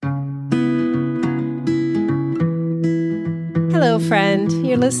Hello, friend.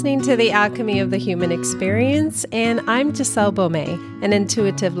 You're listening to The Alchemy of the Human Experience, and I'm Giselle Beaumais, an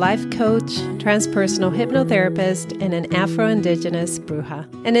intuitive life coach, transpersonal hypnotherapist, and an Afro-Indigenous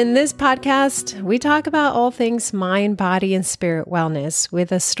bruja. And in this podcast, we talk about all things mind, body, and spirit wellness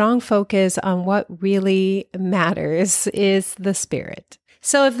with a strong focus on what really matters is the spirit.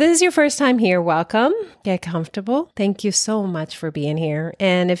 So if this is your first time here, welcome. Get comfortable. Thank you so much for being here.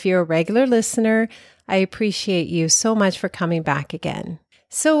 And if you're a regular listener, I appreciate you so much for coming back again.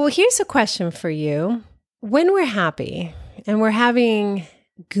 So here's a question for you. When we're happy and we're having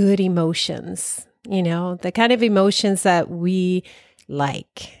good emotions, the kind of emotions that we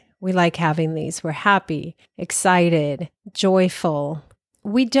like having these. We're happy, excited, joyful.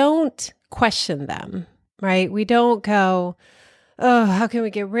 We don't question them, right? We don't go, oh, how can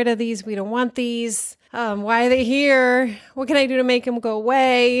we get rid of these? We don't want these. Why are they here? What can I do to make them go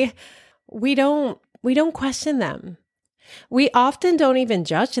away? We don't question them. We often don't even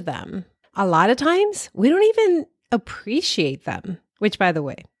judge them. A lot of times, we don't even appreciate them, which, by the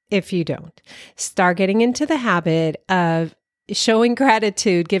way, if you don't, start getting into the habit of showing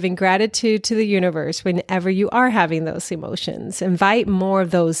gratitude, giving gratitude to the universe whenever you are having those emotions. Invite more of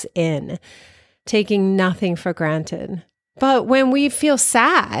those in, taking nothing for granted. But when we feel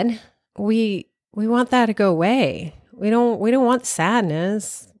sad, we want that to go away. We don't want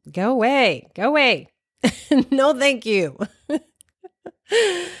sadness. Go away. Go away. No, thank you.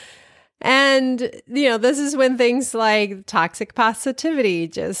 And, this is when things like toxic positivity,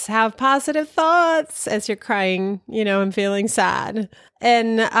 just have positive thoughts as you're crying, and feeling sad.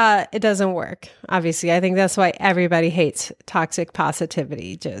 And it doesn't work. Obviously, I think that's why everybody hates toxic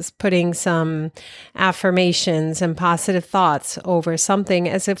positivity, just putting some affirmations and positive thoughts over something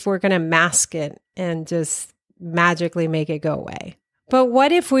as if we're going to mask it and just magically make it go away. But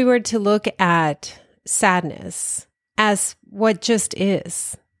what if we were to look at sadness as what just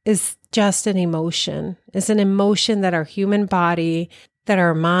is just an emotion, is an emotion that our human body, that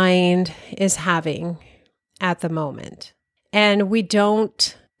our mind is having at the moment. And we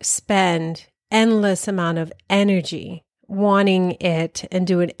don't spend endless amount of energy wanting it and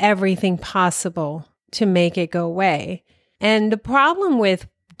doing everything possible to make it go away. And the problem with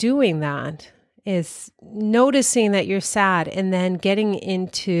doing that is noticing that you're sad and then getting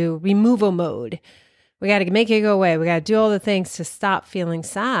into removal mode. We got to make it go away. We got to do all the things to stop feeling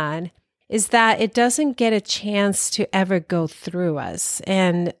sad, is that it doesn't get a chance to ever go through us.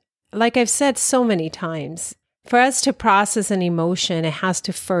 And like I've said so many times, for us to process an emotion, it has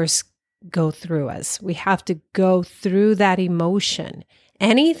to first go through us. We have to go through that emotion.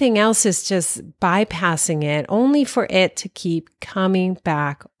 Anything else is just bypassing it, only for it to keep coming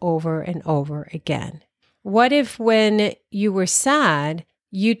back over and over again. What if when you were sad,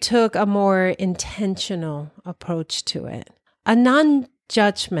 you took a more intentional approach to it, a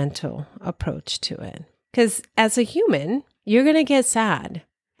non-judgmental approach to it? Because as a human, you're going to get sad.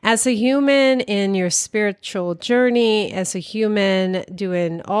 As a human in your spiritual journey, as a human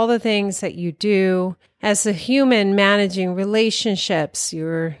doing all the things that you do, as a human managing relationships,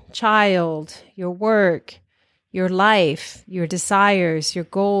 your child, your work, your life, your desires, your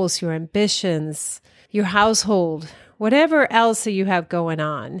goals, your ambitions, your household, whatever else that you have going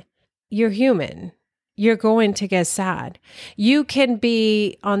on, you're human. You're going to get sad. You can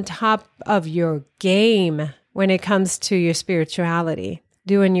be on top of your game when it comes to your spirituality,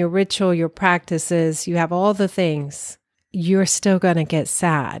 doing your ritual, your practices, you have all the things. You're still going to get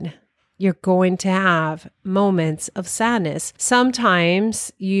sad. You're going to have moments of sadness.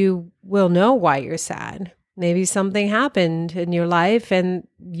 Sometimes you will know why you're sad. Maybe something happened in your life and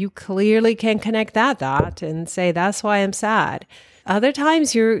you clearly can connect that dot and say, that's why I'm sad. Other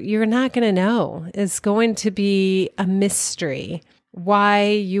times you're not going to know. It's going to be a mystery why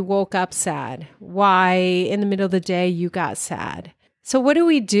you woke up sad, why in the middle of the day you got sad. So what do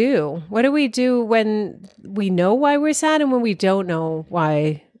we do? What do we do when we know why we're sad and when we don't know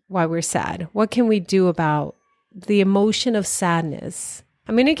why we're sad? What can we do about the emotion of sadness?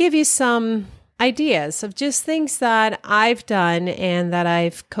 I'm going to give you some ideas of just things that I've done and that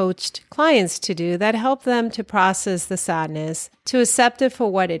I've coached clients to do that help them to process the sadness, to accept it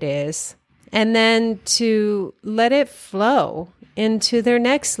for what it is, and then to let it flow into their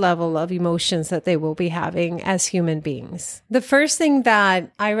next level of emotions that they will be having as human beings. The first thing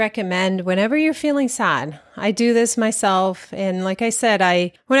that I recommend whenever you're feeling sad, I do this myself. And like I said,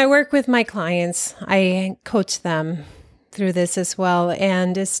 when I work with my clients, I coach them through this as well.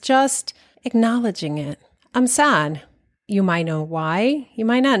 And it's just acknowledging it. I'm sad. You might know why. You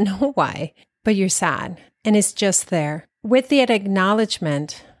might not know why, but you're sad. And it's just there. With the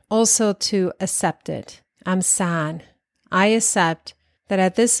acknowledgement, also to accept it. I'm sad. I accept that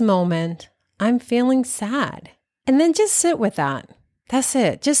at this moment, I'm feeling sad. And then just sit with that. That's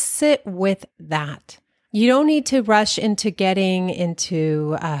it. Just sit with that. You don't need to rush into getting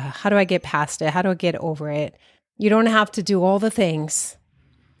into, how do I get past it? How do I get over it? You don't have to do all the things.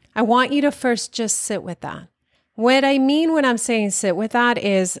 I want you to first just sit with that. What I mean when I'm saying sit with that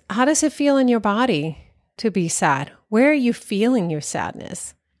is, how does it feel in your body to be sad? Where are you feeling your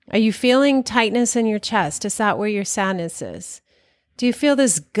sadness? Are you feeling tightness in your chest? Is that where your sadness is? Do you feel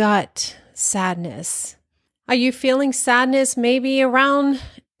this gut sadness? Are you feeling sadness maybe around,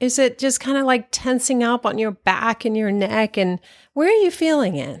 is it just kind of like tensing up on your back and your neck? And where are you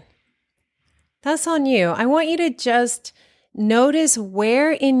feeling it? That's on you. I want you to just notice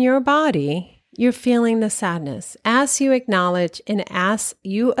where in your body you're feeling the sadness. As you acknowledge and as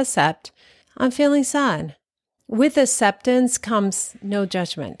you accept, I'm feeling sad. With acceptance comes no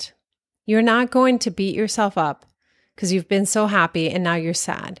judgment. You're not going to beat yourself up because you've been so happy and now you're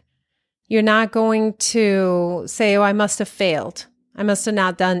sad. You're not going to say, oh, I must have failed. I must have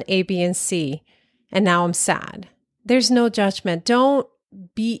not done A, B, and C, and now I'm sad. There's no judgment. Don't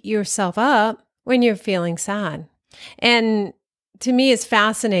beat yourself up when you're feeling sad. And to me, it's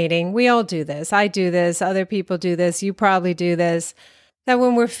fascinating. We all do this. I do this. Other people do this. You probably do this. That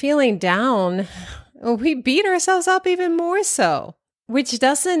when we're feeling down, we beat ourselves up even more so, which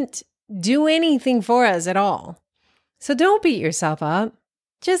doesn't do anything for us at all. So don't beat yourself up.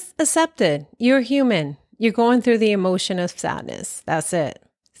 Just accept it. You're human. You're going through the emotion of sadness. That's it.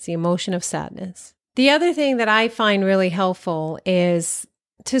 It's the emotion of sadness. The other thing that I find really helpful is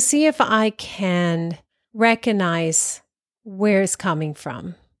to see if I can recognize where it's coming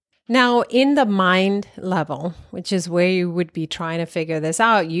from. Now, in the mind level, which is where you would be trying to figure this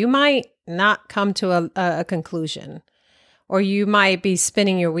out, you might not come to a conclusion, or you might be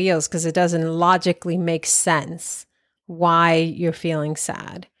spinning your wheels because it doesn't logically make sense why you're feeling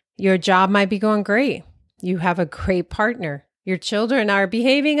sad. Your job might be going great. You have a great partner. Your children are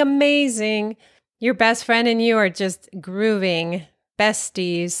behaving amazing. Your best friend and you are just grooving,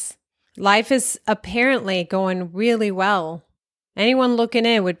 besties. Life is apparently going really well. Anyone looking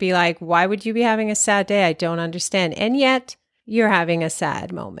in would be like, why would you be having a sad day? I don't understand. And yet you're having a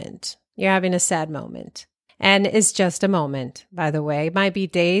sad moment. You're having a sad moment. And it's just a moment, by the way. It might be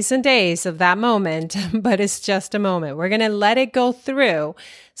days and days of that moment, but it's just a moment. We're going to let it go through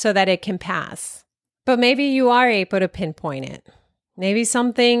so that it can pass. But maybe you are able to pinpoint it. Maybe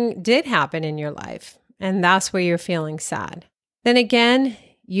something did happen in your life, and that's where you're feeling sad. Then again,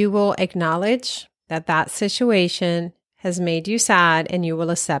 you will acknowledge that that situation has made you sad, and you will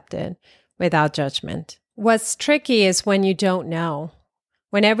accept it without judgment. What's tricky is when you don't know.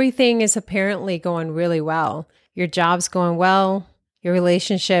 When everything is apparently going really well, your job's going well, your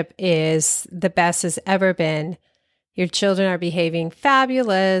relationship is the best it's ever been, your children are behaving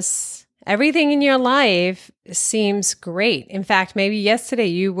fabulous, everything in your life seems great. In fact, maybe yesterday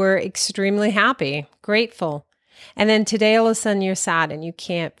you were extremely happy, grateful, and then today all of a sudden you're sad and you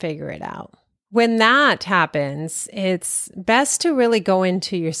can't figure it out. When that happens, it's best to really go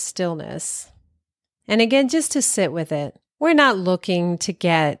into your stillness. And again, just to sit with it. We're not looking to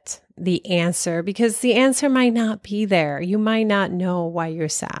get the answer because the answer might not be there. You might not know why you're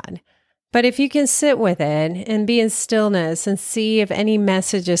sad. But if you can sit with it and be in stillness and see if any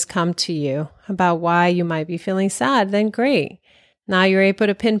messages come to you about why you might be feeling sad, then great. Now you're able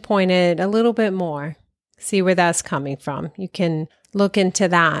to pinpoint it a little bit more. See where that's coming from. You can look into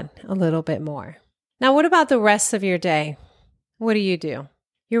that a little bit more. Now, what about the rest of your day? What do?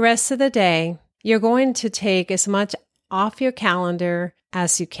 Your rest of the day, you're going to take as much off your calendar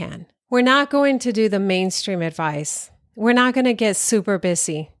as you can. We're not going to do the mainstream advice. We're not going to get super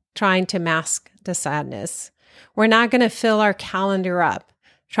busy trying to mask the sadness. We're not going to fill our calendar up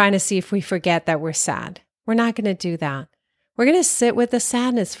trying to see if we forget that we're sad. We're not going to do that. We're going to sit with the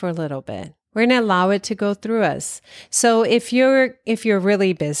sadness for a little bit. We're going to allow it to go through us. So if you're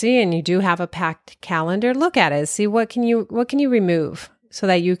really busy and you do have a packed calendar, look at it. See what can you remove so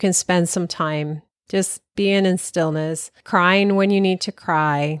that you can spend some time just being in stillness, crying when you need to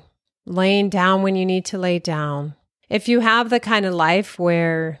cry, laying down when you need to lay down. If you have the kind of life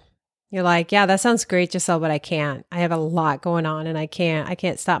where you're like, yeah, that sounds great, Giselle, but I can't. I have a lot going on and I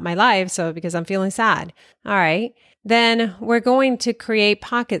can't stop my life. So because I'm feeling sad. All right. Then we're going to create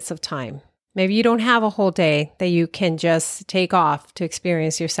pockets of time. Maybe you don't have a whole day that you can just take off to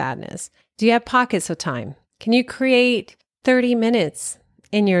experience your sadness. Do you have pockets of time? Can you create 30 minutes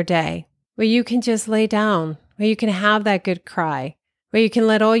in your day where you can just lay down, where you can have that good cry, where you can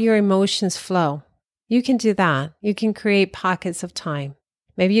let all your emotions flow? You can do that. You can create pockets of time.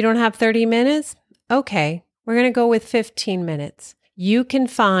 Maybe you don't have 30 minutes. Okay. We're going to go with 15 minutes. You can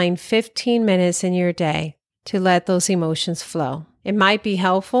find 15 minutes in your day to let those emotions flow. It might be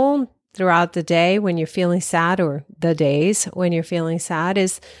helpful throughout the day when you're feeling sad, or the days when you're feeling sad,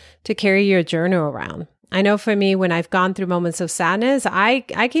 is to carry your journal around. I know for me, when I've gone through moments of sadness, I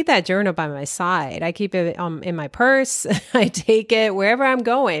keep that journal by my side. I keep it in my purse. I take it wherever I'm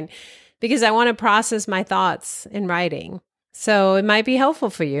going because I want to process my thoughts in writing. So it might be helpful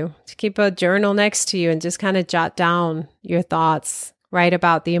for you to keep a journal next to you and just kind of jot down your thoughts, write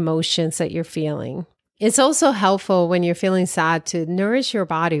about the emotions that you're feeling. It's also helpful when you're feeling sad to nourish your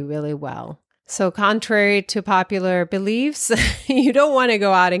body really well. So contrary to popular beliefs, you don't want to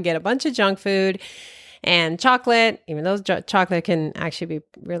go out and get a bunch of junk food and chocolate, even though chocolate can actually be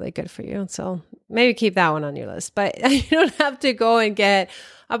really good for you. So maybe keep that one on your list. But you don't have to go and get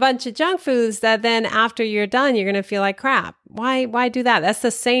a bunch of junk foods that then after you're done, you're going to feel like crap. Why do that? That's the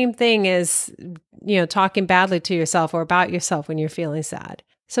same thing as, talking badly to yourself or about yourself when you're feeling sad.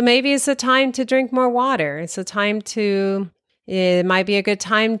 So maybe it's a time to drink more water. It might be a good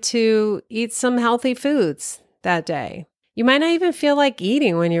time to eat some healthy foods that day. You might not even feel like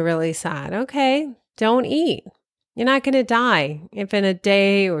eating when you're really sad. Okay, don't eat. You're not going to die if in a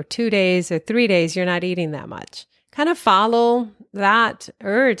day or 2 days or 3 days you're not eating that much. Kind of follow that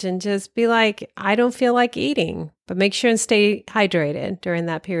urge and just be like, I don't feel like eating, but make sure and stay hydrated during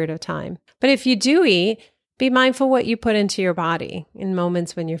that period of time. But if you do eat, be mindful what you put into your body in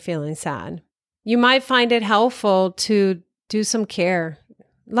moments when you're feeling sad. You might find it helpful to do some care.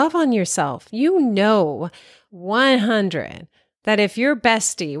 Love on yourself. 100 that if your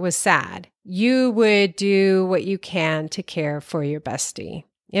bestie was sad, you would do what you can to care for your bestie.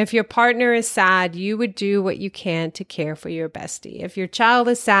 If your partner is sad, you would do what you can to care for your bestie. If your child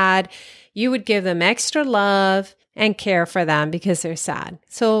is sad, you would give them extra love and care for them because they're sad.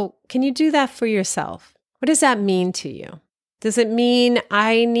 So can you do that for yourself? What does that mean to you? Does it mean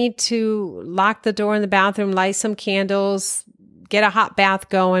I need to lock the door in the bathroom, light some candles, get a hot bath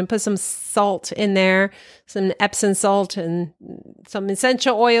going, put some salt in there, some Epsom salt and some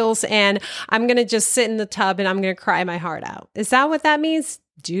essential oils, and I'm going to just sit in the tub and I'm going to cry my heart out? Is that what that means?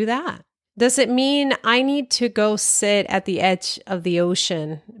 Do that. Does it mean I need to go sit at the edge of the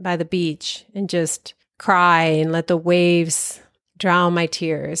ocean by the beach and just cry and let the waves drown my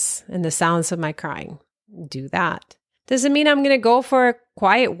tears and the sounds of my crying? Do that. Does it mean I'm going to go for a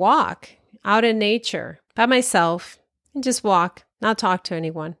quiet walk out in nature by myself and just walk, not talk to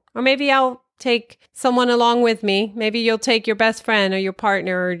anyone? Or maybe I'll take someone along with me. Maybe you'll take your best friend or your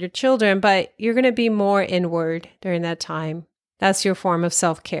partner or your children, but you're going to be more inward during that time. That's your form of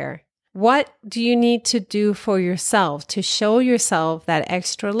self-care. What do you need to do for yourself to show yourself that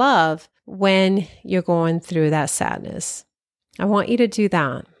extra love when you're going through that sadness? I want you to do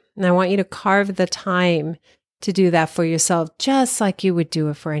that. And I want you to carve the time to do that for yourself, just like you would do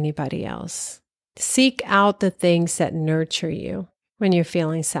it for anybody else. Seek out the things that nurture you when you're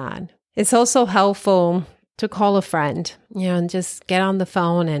feeling sad. It's also helpful to call a friend, and just get on the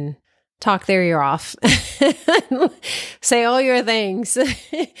phone and talk their ear off. Say all your things.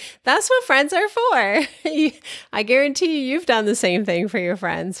 That's what friends are for. I guarantee you've done the same thing for your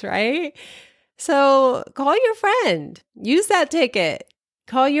friends, right? So call your friend. Use that ticket.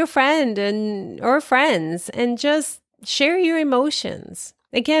 Call your friend or friends and just share your emotions.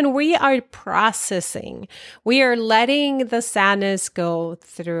 Again, we are processing. We are letting the sadness go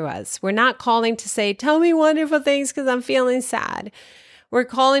through us. We're not calling to say, tell me wonderful things because I'm feeling sad. We're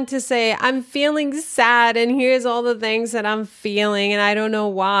calling to say, I'm feeling sad and here's all the things that I'm feeling and I don't know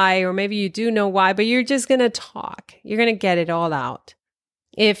why, or maybe you do know why, but you're just going to talk. You're going to get it all out.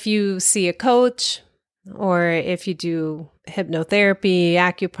 If you see a coach, or if you do hypnotherapy,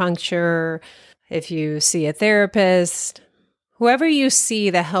 acupuncture, if you see a therapist, whoever you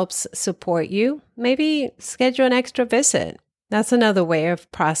see that helps support you, maybe schedule an extra visit. That's another way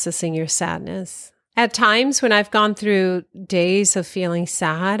of processing your sadness. At times when I've gone through days of feeling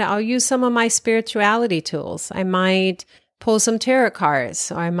sad, I'll use some of my spirituality tools. I might pull some tarot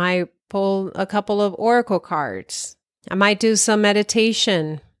cards, or I might pull a couple of oracle cards. I might do some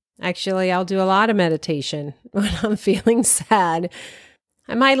meditation. Actually, I'll do a lot of meditation when I'm feeling sad.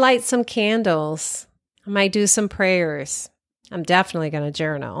 I might light some candles. I might do some prayers. I'm definitely going to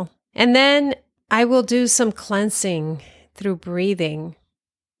journal. And then I will do some cleansing through breathing,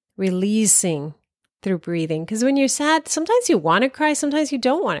 releasing through breathing. Because when you're sad, sometimes you want to cry, sometimes you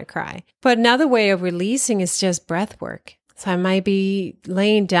don't want to cry. But another way of releasing is just breath work. So I might be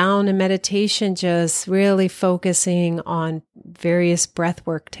laying down in meditation, just really focusing on various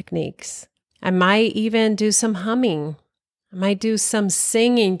breathwork techniques. I might even do some humming. I might do some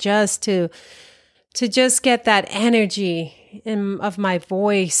singing just to to just get that energy of my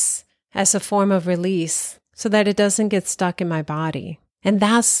voice as a form of release so that it doesn't get stuck in my body. And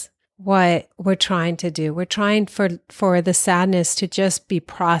that's what we're trying to do. We're trying for the sadness to just be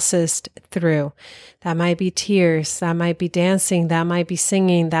processed through. That might be tears, that might be dancing, that might be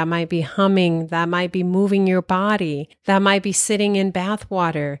singing, that might be humming, that might be moving your body, that might be sitting in bath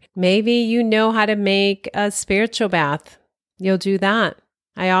water. Maybe you know how to make a spiritual bath. You'll do that.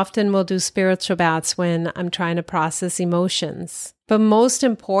 I often will do spiritual baths when I'm trying to process emotions. But most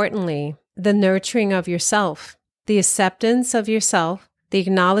importantly, the nurturing of yourself, the acceptance of yourself, the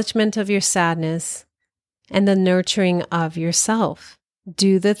acknowledgement of your sadness, and the nurturing of yourself.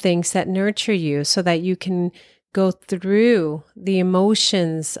 Do the things that nurture you so that you can go through the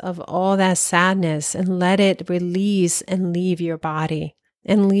emotions of all that sadness and let it release and leave your body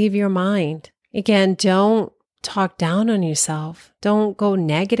and leave your mind. Again, don't talk down on yourself. Don't go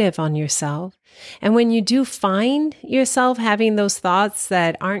negative on yourself. And when you do find yourself having those thoughts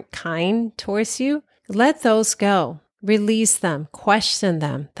that aren't kind towards you, let those go. Release them, question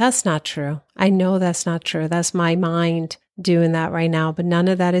them. That's not true. I know that's not true. That's my mind doing that right now, but none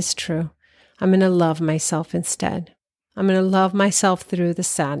of that is true. I'm going to love myself instead. I'm going to love myself through the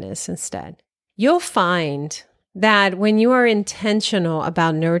sadness instead. You'll find that when you are intentional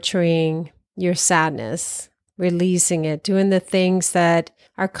about nurturing your sadness, releasing it, doing the things that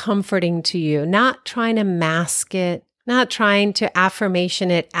are comforting to you, not trying to mask it, not trying to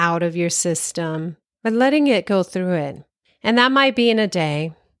affirmation it out of your system, but letting it go through it. And that might be in a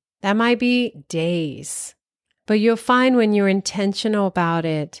day. That might be days. But you'll find when you're intentional about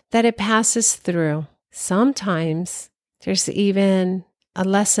it, that it passes through. Sometimes there's even a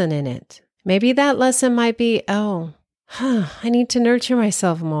lesson in it. Maybe that lesson might be, I need to nurture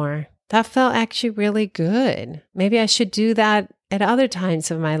myself more. That felt actually really good. Maybe I should do that at other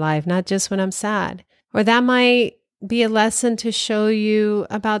times of my life, not just when I'm sad. Or that might be a lesson to show you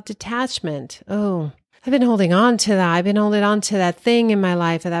about detachment. Oh, I've been holding on to that. I've been holding on to that thing in my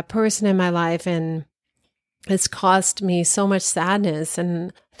life or that person in my life, and it's caused me so much sadness.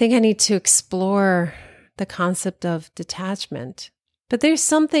 And I think I need to explore the concept of detachment. But there's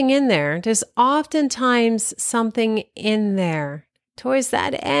something in there. There's oftentimes something in there towards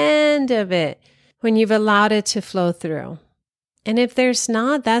that end of it when you've allowed it to flow through. And if there's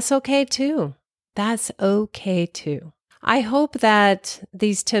not, that's okay too. That's okay too. I hope that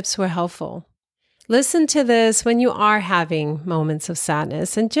these tips were helpful. Listen to this when you are having moments of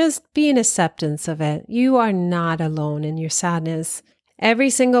sadness and just be in acceptance of it. You are not alone in your sadness. Every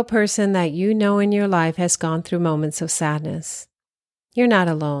single person that you know in your life has gone through moments of sadness. You're not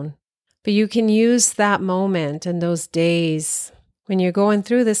alone. But you can use that moment and those days when you're going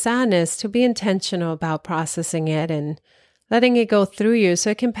through the sadness to be intentional about processing it and letting it go through you so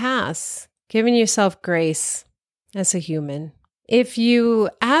it can pass. Giving yourself grace as a human. If you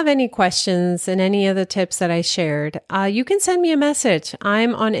have any questions and any of the tips that I shared, you can send me a message.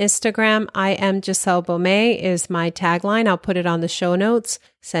 I'm on Instagram. I am Giselle Beaumais is my tagline. I'll put it on the show notes.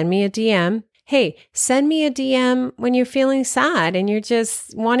 Send me a DM. Hey, send me a DM when you're feeling sad and you're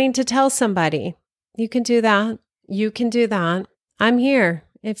just wanting to tell somebody. You can do that. You can do that. I'm here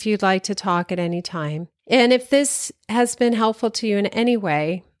if you'd like to talk at any time. And if this has been helpful to you in any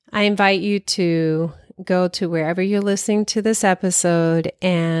way, I invite you to go to wherever you're listening to this episode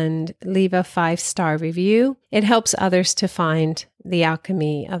and leave a 5-star review. It helps others to find the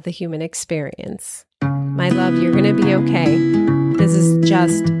alchemy of the human experience. My love, you're going to be okay. This is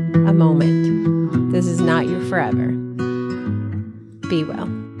just a moment. This is not your forever. Be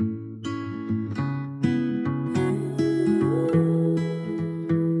well.